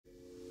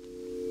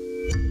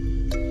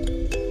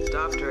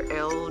Dr.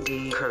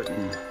 L.D.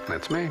 Curtin.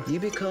 That's me. You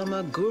become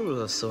a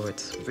guru of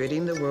sorts,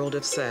 ridding the world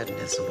of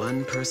sadness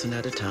one person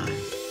at a time.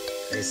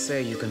 They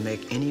say you can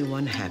make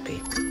anyone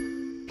happy.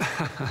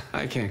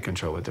 I can't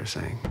control what they're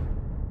saying.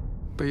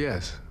 But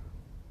yes,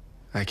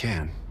 I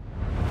can.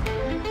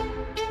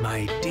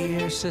 My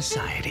dear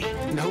society,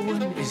 no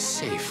one is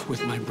safe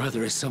with my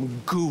brother as some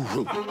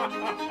guru.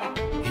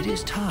 It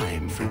is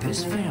time for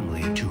this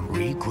family to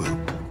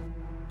regroup.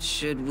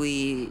 Should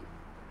we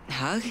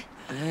hug?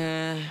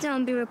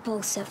 Don't be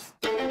repulsive.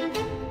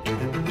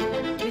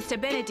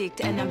 Mr.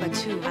 Benedict and number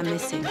 2 are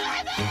missing.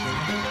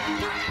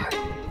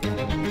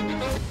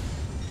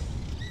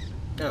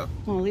 Oh.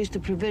 Well, at least the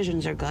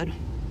provisions are good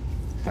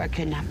for a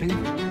kidnapping.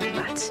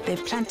 But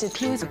they've planted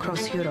clues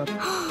across Europe.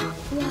 Wow.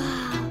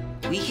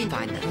 We can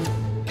find them.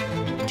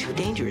 Too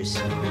dangerous.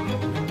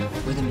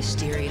 We're the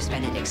Mysterious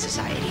Benedict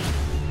Society.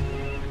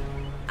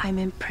 I'm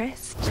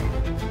impressed.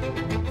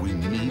 We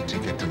need to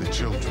get to the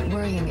children.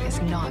 Worrying is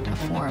not a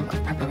form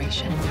of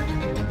preparation.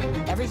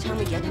 Every time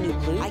we get a new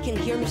clue, I can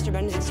hear Mr.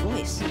 Benedict's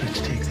voice. Let's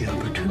take the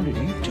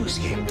opportunity to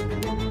escape.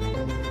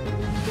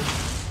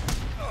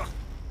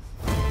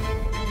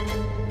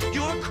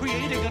 You're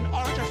creating an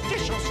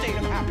artificial state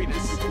of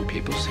happiness.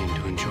 People seem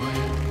to enjoy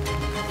it.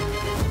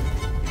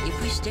 If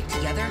we stick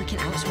together, we can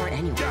outsmart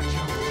anyone. Gotcha.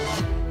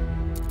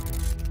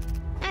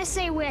 I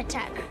say we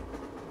attack.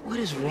 What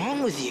is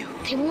wrong with you?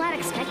 They will not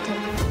expect it.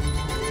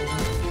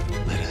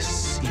 Let us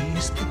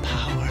seize the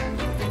power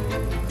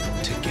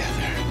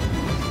together.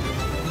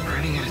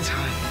 Running out of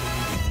time.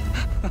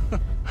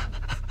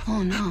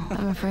 Oh, no.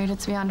 I'm afraid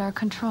it's beyond our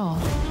control.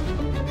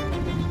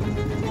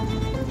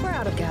 We're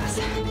out of gas.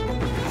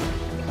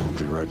 I'll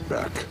be right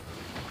back.